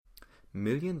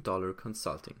Million Dollar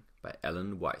Consulting by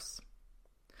Alan Weiss.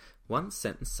 One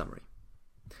sentence summary.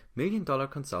 Million Dollar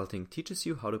Consulting teaches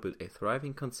you how to build a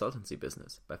thriving consultancy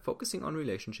business by focusing on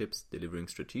relationships, delivering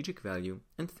strategic value,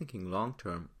 and thinking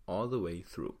long-term all the way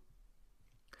through.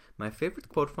 My favorite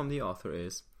quote from the author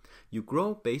is, "You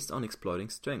grow based on exploiting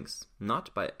strengths,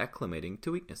 not by acclimating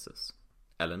to weaknesses."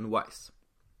 Alan Weiss.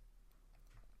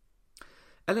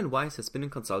 Alan Weiss has been in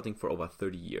consulting for over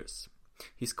 30 years.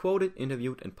 He's quoted,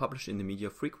 interviewed, and published in the media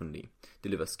frequently,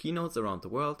 delivers keynotes around the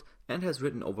world, and has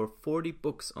written over 40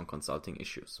 books on consulting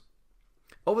issues.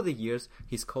 Over the years,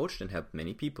 he's coached and helped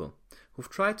many people who've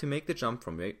tried to make the jump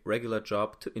from regular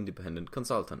job to independent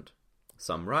consultant.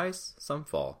 Some rise, some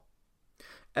fall.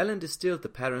 Alan distilled the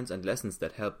patterns and lessons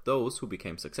that helped those who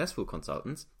became successful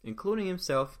consultants, including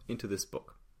himself, into this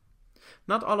book.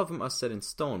 Not all of them are set in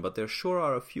stone, but there sure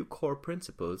are a few core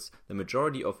principles the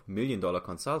majority of million-dollar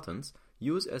consultants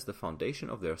use as the foundation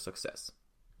of their success.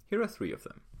 Here are 3 of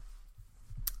them.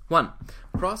 1.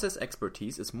 Process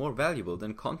expertise is more valuable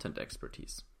than content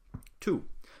expertise. 2.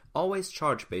 Always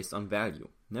charge based on value,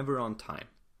 never on time.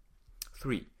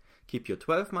 3. Keep your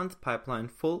 12-month pipeline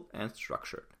full and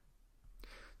structured.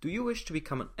 Do you wish to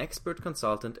become an expert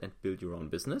consultant and build your own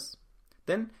business?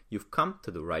 Then you've come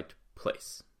to the right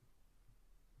place.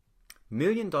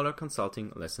 Million Dollar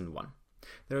Consulting Lesson 1.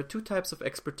 There are 2 types of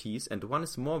expertise, and one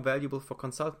is more valuable for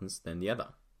consultants than the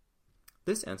other.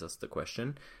 This answers the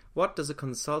question, what does a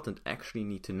consultant actually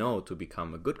need to know to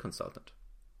become a good consultant?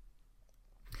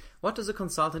 What does a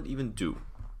consultant even do?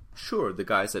 Sure, the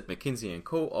guys at McKinsey &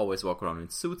 Co. always walk around in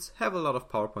suits, have a lot of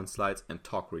PowerPoint slides, and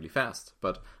talk really fast,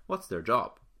 but what's their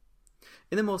job?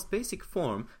 In the most basic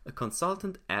form, a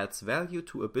consultant adds value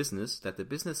to a business that the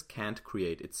business can't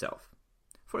create itself.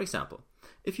 For example,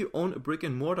 if you own a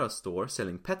brick-and-mortar store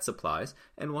selling pet supplies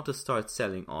and want to start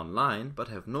selling online but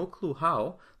have no clue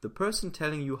how, the person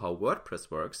telling you how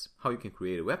WordPress works, how you can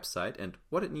create a website, and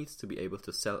what it needs to be able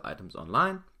to sell items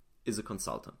online is a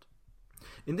consultant.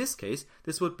 In this case,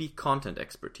 this would be content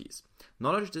expertise,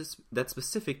 knowledge that's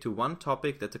specific to one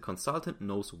topic that the consultant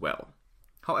knows well.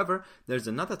 However, there's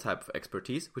another type of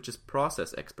expertise, which is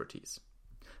process expertise.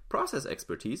 Process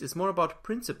expertise is more about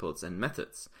principles and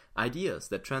methods, ideas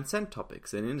that transcend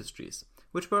topics and industries,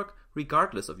 which work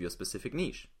regardless of your specific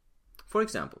niche. For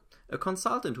example, a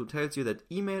consultant who tells you that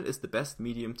email is the best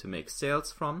medium to make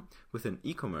sales from with an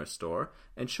e-commerce store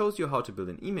and shows you how to build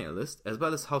an email list as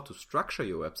well as how to structure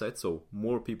your website so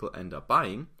more people end up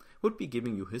buying would be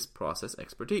giving you his process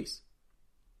expertise.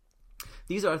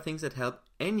 These are things that help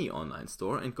any online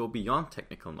store and go beyond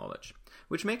technical knowledge,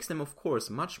 which makes them, of course,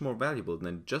 much more valuable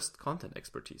than just content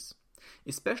expertise.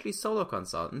 Especially solo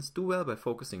consultants do well by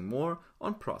focusing more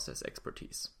on process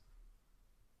expertise.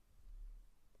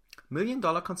 Million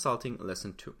Dollar Consulting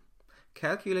Lesson 2.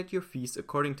 Calculate your fees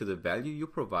according to the value you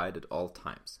provide at all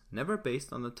times, never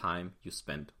based on the time you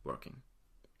spend working.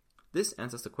 This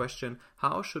answers the question,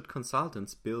 how should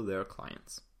consultants bill their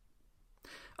clients?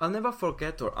 I'll never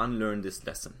forget or unlearn this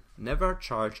lesson. Never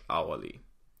charge hourly.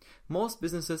 Most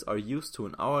businesses are used to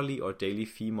an hourly or daily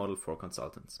fee model for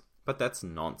consultants. But that's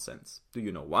nonsense. Do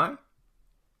you know why?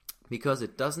 Because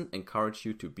it doesn't encourage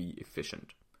you to be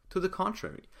efficient. To the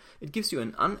contrary, it gives you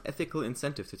an unethical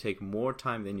incentive to take more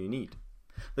time than you need.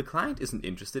 The client isn't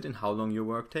interested in how long your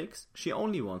work takes. She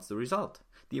only wants the result,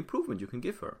 the improvement you can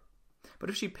give her. But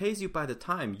if she pays you by the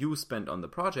time you spend on the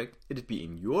project, it'd be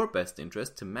in your best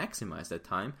interest to maximize that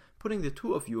time, putting the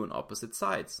 2 of you on opposite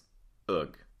sides.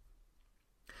 Ugh.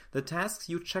 The tasks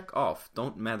you check off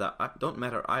don't matter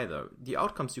either. The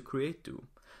outcomes you create do.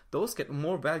 Those get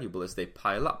more valuable as they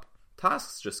pile up.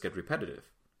 Tasks just get repetitive.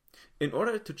 In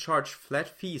order to charge flat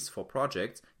fees for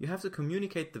projects, you have to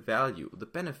communicate the value, the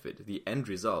benefit, the end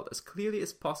result as clearly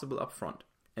as possible upfront,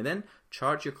 and then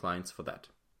charge your clients for that.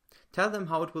 Tell them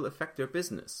how it will affect their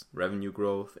business, revenue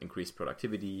growth, increased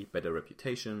productivity, better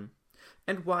reputation,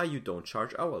 and why you don't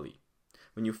charge hourly.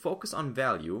 When you focus on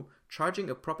value, charging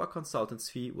a proper consultant's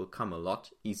fee will come a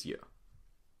lot easier.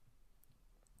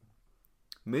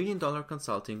 Million Dollar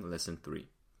Consulting Lesson 3.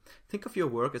 Think of your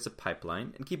work as a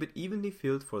pipeline and keep it evenly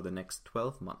filled for the next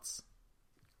 12 months.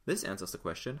 This answers the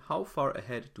question, how far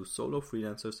ahead do solo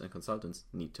freelancers and consultants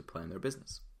need to plan their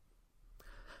business?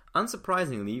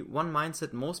 Unsurprisingly, one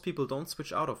mindset most people don't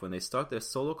switch out of when they start their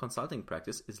solo consulting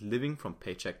practice is living from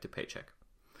paycheck to paycheck.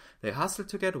 They hustle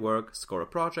to get work, score a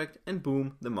project, and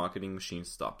boom, the marketing machine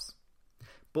stops.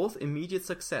 Both immediate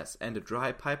success and a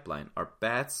dry pipeline are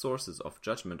bad sources of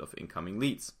judgment of incoming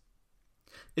leads.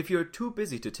 If you're too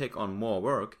busy to take on more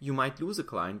work, you might lose a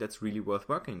client that's really worth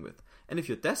working with, and if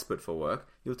you're desperate for work,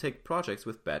 you'll take projects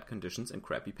with bad conditions and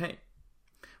crappy pay.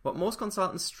 What most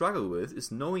consultants struggle with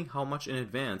is knowing how much in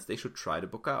advance they should try to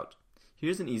book out.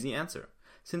 Here's an easy answer.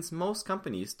 Since most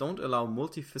companies don't allow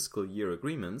multi-fiscal year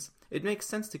agreements, it makes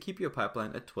sense to keep your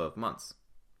pipeline at 12 months.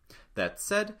 That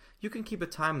said, you can keep a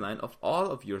timeline of all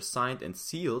of your signed and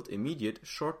sealed immediate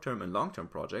short-term and long-term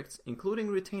projects, including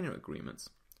retainer agreements,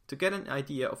 to get an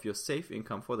idea of your safe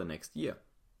income for the next year.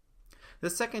 The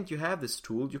second you have this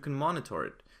tool, you can monitor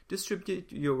it,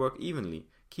 distribute your work evenly,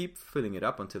 keep filling it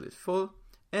up until it's full,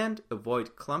 and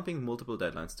avoid clumping multiple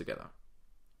deadlines together.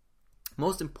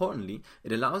 Most importantly,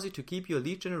 it allows you to keep your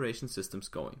lead generation systems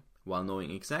going, while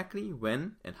knowing exactly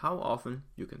when and how often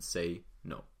you can say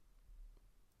no.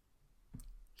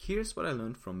 Here's what I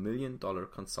learned from $1 Million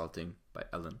Consulting by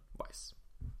Alan Weiss.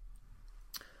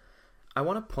 I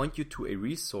want to point you to a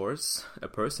resource, a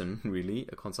person really,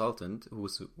 a consultant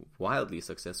who's wildly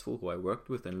successful, who I worked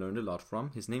with and learned a lot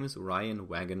from. His name is Ryan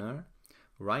Waggoner,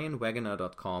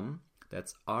 ryanwaggoner.com.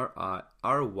 That's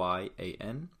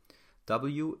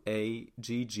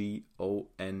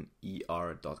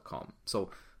RyanWaggoner.com. So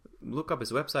look up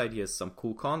his website. He has some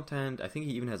cool content. I think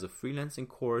he even has a freelancing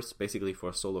course, basically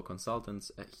for solo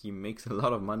consultants. He makes a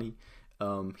lot of money.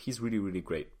 He's really, really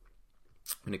great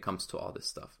when it comes to all this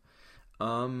stuff.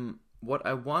 What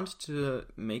I want to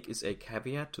make is a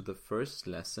caveat to the first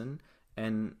lesson,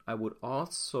 and I would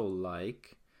also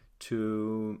like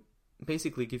to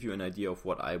basically give you an idea of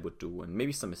what I would do and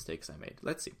maybe some mistakes I made.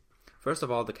 Let's see. First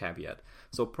of all, the caveat.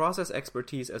 So process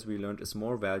expertise, as we learned, is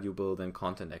more valuable than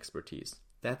content expertise.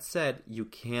 That said, you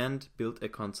can't build a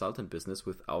consultant business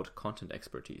without content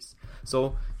expertise.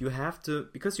 So you have to,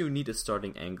 because you need a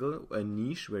starting angle, a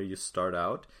niche where you start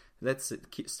out. Let's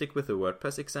stick with the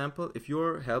WordPress example. If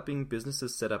you're helping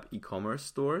businesses set up e-commerce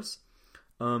stores,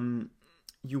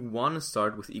 you want to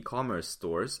start with e-commerce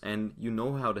stores, and you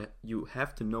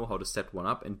have to know how to set one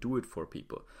up and do it for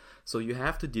people. So you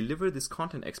have to deliver this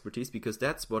content expertise, because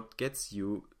that's what gets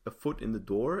you a foot in the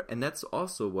door, and that's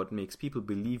also what makes people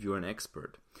believe you're an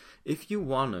expert. If you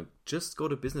want to just go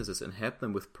to businesses and help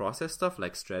them with process stuff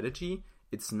like strategy,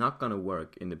 it's not going to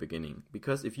work in the beginning,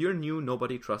 because if you're new,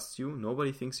 nobody trusts you,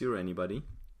 nobody thinks you're anybody.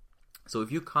 So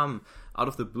if you come out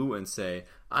of the blue and say,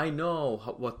 I know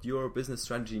what your business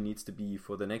strategy needs to be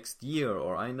for the next year,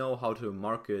 or I know how to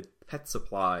market pet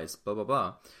supplies, blah, blah,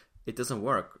 blah, it doesn't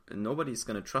work. Nobody's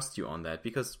going to trust you on that,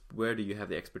 because where do you have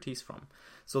the expertise from?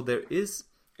 So there is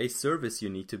a service you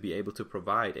need to be able to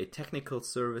provide, a technical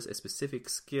service, a specific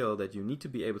skill that you need to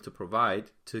be able to provide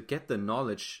to get the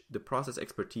knowledge, the process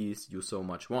expertise you so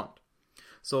much want.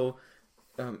 So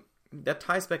that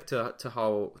ties back to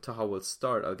how we'll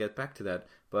start. I'll get back to that.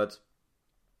 But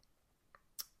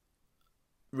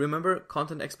remember,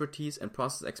 content expertise and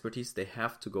process expertise, they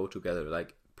have to go together.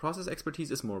 Like, process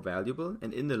expertise is more valuable,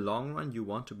 and in the long run, you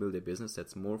want to build a business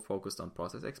that's more focused on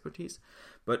process expertise.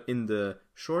 But in the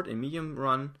short and medium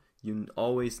run, you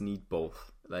always need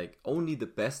both. Like, only the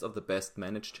best of the best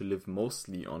manage to live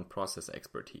mostly on process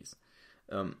expertise.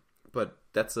 But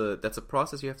that's a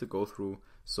process you have to go through,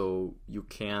 so you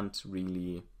can't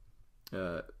really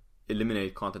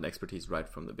eliminate content expertise right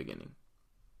from the beginning.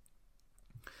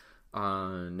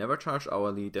 Never charge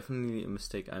hourly, definitely a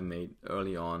mistake I made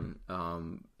early on,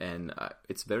 and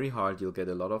it's very hard. You'll get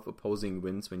a lot of opposing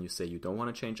winds when you say you don't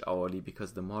want to change hourly,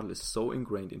 because the model is so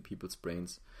ingrained in people's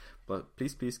brains. But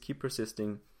please keep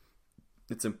persisting.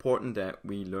 It's important that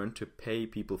we learn to pay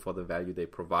people for the value they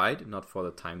provide, not for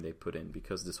the time they put in,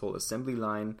 because this whole assembly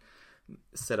line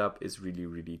setup is really,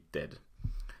 really dead.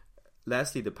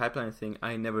 Lastly, the pipeline thing,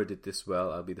 I never did this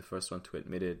well. I'll be the first one to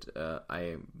admit it.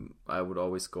 I would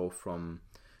always go from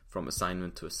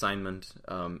assignment to assignment,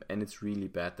 and it's really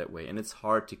bad that way. And it's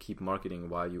hard to keep marketing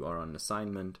while you are on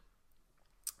assignment.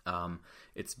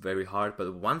 It's very hard,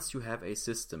 but once you have a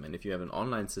system, and if you have an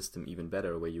online system, even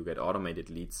better, where you get automated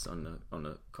leads on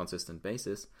a consistent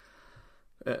basis,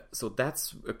 so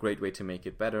that's a great way to make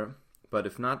it better. But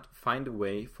if not, find a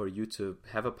way for you to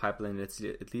have a pipeline that's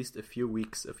at least a few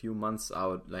weeks, a few months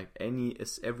out, like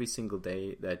every single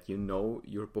day that you know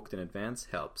you're booked in advance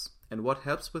helps. And what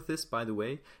helps with this, by the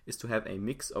way, is to have a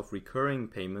mix of recurring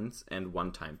payments and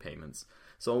one-time payments.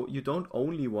 So you don't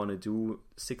only want to do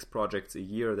 6 projects a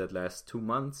year that last 2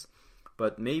 months,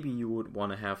 but maybe you would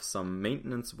want to have some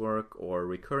maintenance work or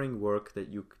recurring work that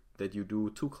you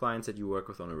do, 2 clients that you work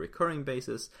with on a recurring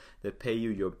basis that pay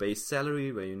you your base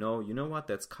salary, where you know what,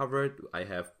 that's covered. I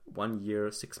have 1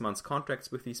 year, 6 months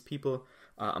contracts with these people.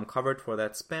 I'm covered for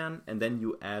that span, and then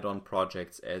you add on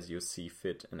projects as you see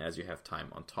fit and as you have time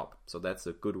on top. So that's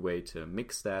a good way to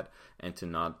mix that and to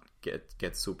not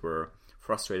get super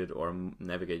frustrated or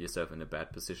navigate yourself in a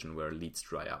bad position where leads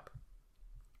dry up.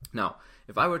 Now,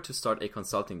 if I were to start a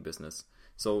consulting business,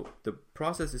 so the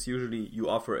process is usually you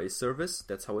offer a service.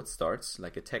 That's how it starts,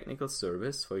 like a technical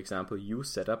service. For example, you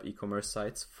set up e-commerce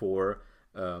sites for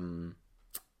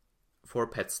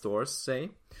pet stores, say.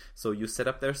 So you set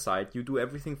up their site, you do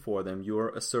everything for them. You're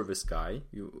a service guy,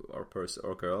 you or person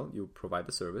or girl. You provide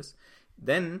the service.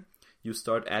 Then you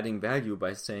start adding value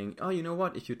by saying, oh, you know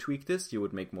what? If you tweak this, you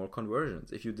would make more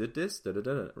conversions. If you did this,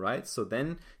 right? So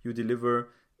then you deliver.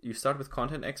 You start with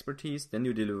content expertise, then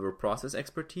you deliver process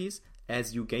expertise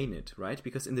as you gain it, right?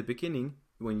 Because in the beginning,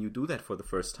 when you do that for the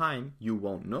first time, you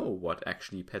won't know what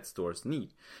actually pet stores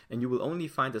need. And you will only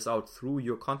find this out through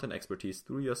your content expertise,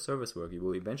 through your service work. You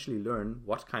will eventually learn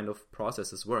what kind of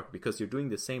processes work because you're doing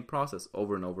the same process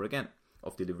over and over again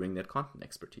of delivering that content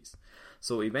expertise.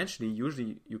 So eventually,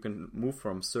 usually you can move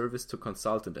from service to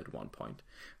consultant at one point.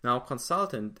 Now,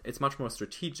 consultant, it's much more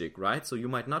strategic, right? So you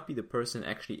might not be the person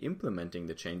actually implementing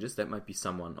the changes. That might be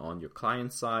someone on your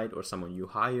client side or someone you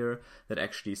hire that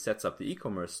actually sets up the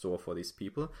e-commerce store for these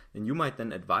people. And you might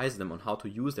then advise them on how to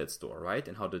use that store, right?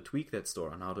 And how to tweak that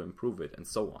store and how to improve it and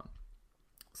so on.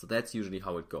 So that's usually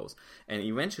how it goes. And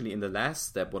eventually, in the last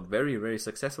step, what very, very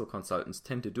successful consultants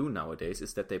tend to do nowadays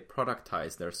is that they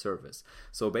productize their service.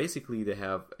 So basically, they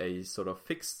have a sort of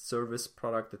fixed service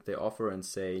product that they offer and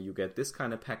say, you get this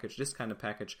kind of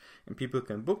package, and people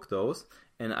can book those.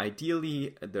 And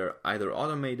ideally, they're either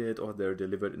automated or they're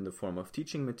delivered in the form of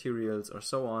teaching materials or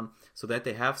so on, so that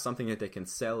they have something that they can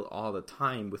sell all the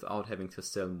time without having to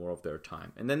sell more of their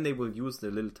time. And then they will use the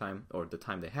little time or the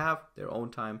time they have, their own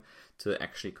time, to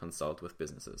actually consult with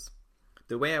businesses.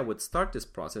 The way I would start this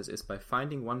process is by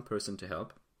finding one person to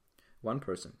help,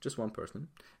 just one person,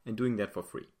 and doing that for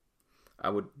free. I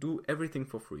would do everything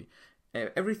for free.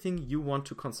 Everything you want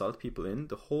to consult people in,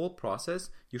 the whole process,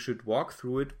 you should walk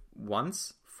through it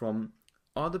once from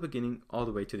all the beginning all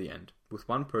the way to the end with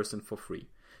one person for free.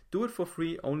 Do it for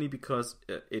free only because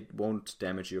it won't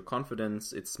damage your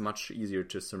confidence. It's much easier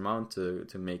to surmount, to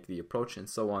make the approach and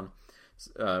so on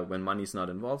when money is not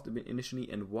involved initially,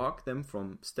 and walk them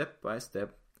from step by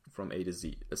step from A to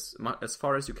Z as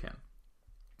far as you can.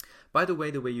 By the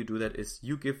way you do that is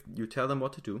you tell them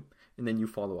what to do and then you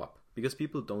follow up, because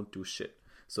people don't do shit.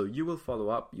 So you will follow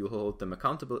up, you hold them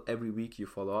accountable every week, you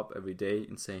follow up every day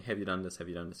and say, have you done this, have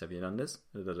you done this, have you done this?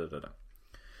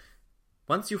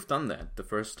 Once you've done that the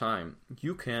first time,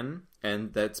 you can,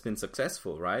 and that's been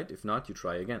successful, right? If not, you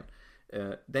try again.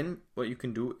 Then what you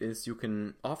can do is you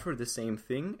can offer the same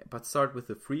thing, but start with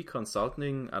a free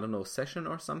consulting, session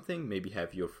or something. Maybe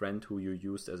have your friend who you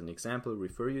used as an example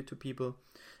refer you to people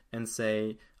and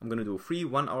say, I'm going to do a free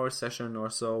 1 hour session or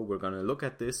so. We're going to look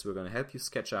at this. We're going to help you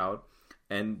sketch out.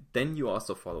 And then you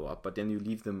also follow up, but then you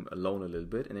leave them alone a little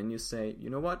bit. And then you say, you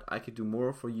know what? I could do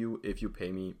more for you if you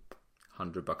pay me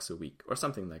 $100 a week or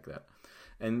something like that.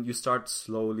 And you start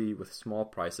slowly with small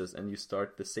prices and you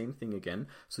start the same thing again.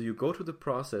 So you go through the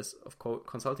process of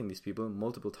consulting these people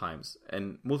multiple times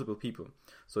and multiple people.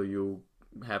 So you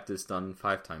have this done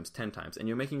 5 times, 10 times, and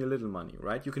you're making a little money,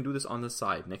 right? You can do this on the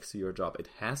side next to your job. It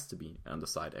has to be on the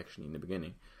side actually in the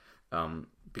beginning.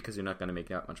 Because you're not going to make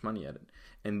that much money at it.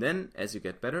 And then as you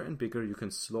get better and bigger, you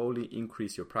can slowly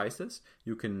increase your prices,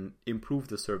 you can improve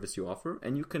the service you offer,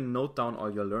 and you can note down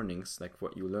all your learnings, like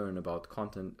what you learn about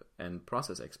content and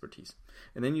process expertise.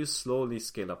 And then you slowly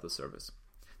scale up the service.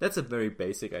 That's a very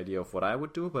basic idea of what I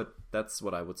would do, but that's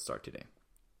what I would start today.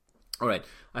 Alright,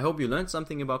 I hope you learned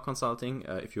something about consulting.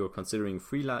 If you're considering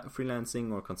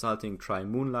freelancing or consulting, try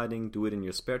moonlighting, do it in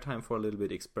your spare time for a little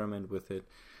bit, experiment with it.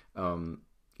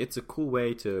 It's a cool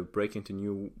way to break into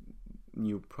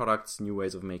new products, new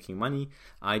ways of making money.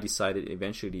 I decided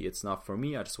eventually it's not for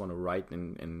me. I just want to write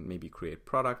and maybe create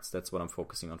products. That's what I'm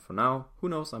focusing on for now. Who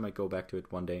knows, I might go back to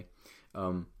it one day.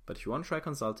 But if you want to try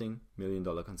consulting, $1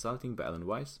 Million Consulting by Alan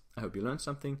Weiss. I hope you learned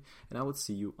something, and I will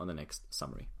see you on the next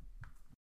summary.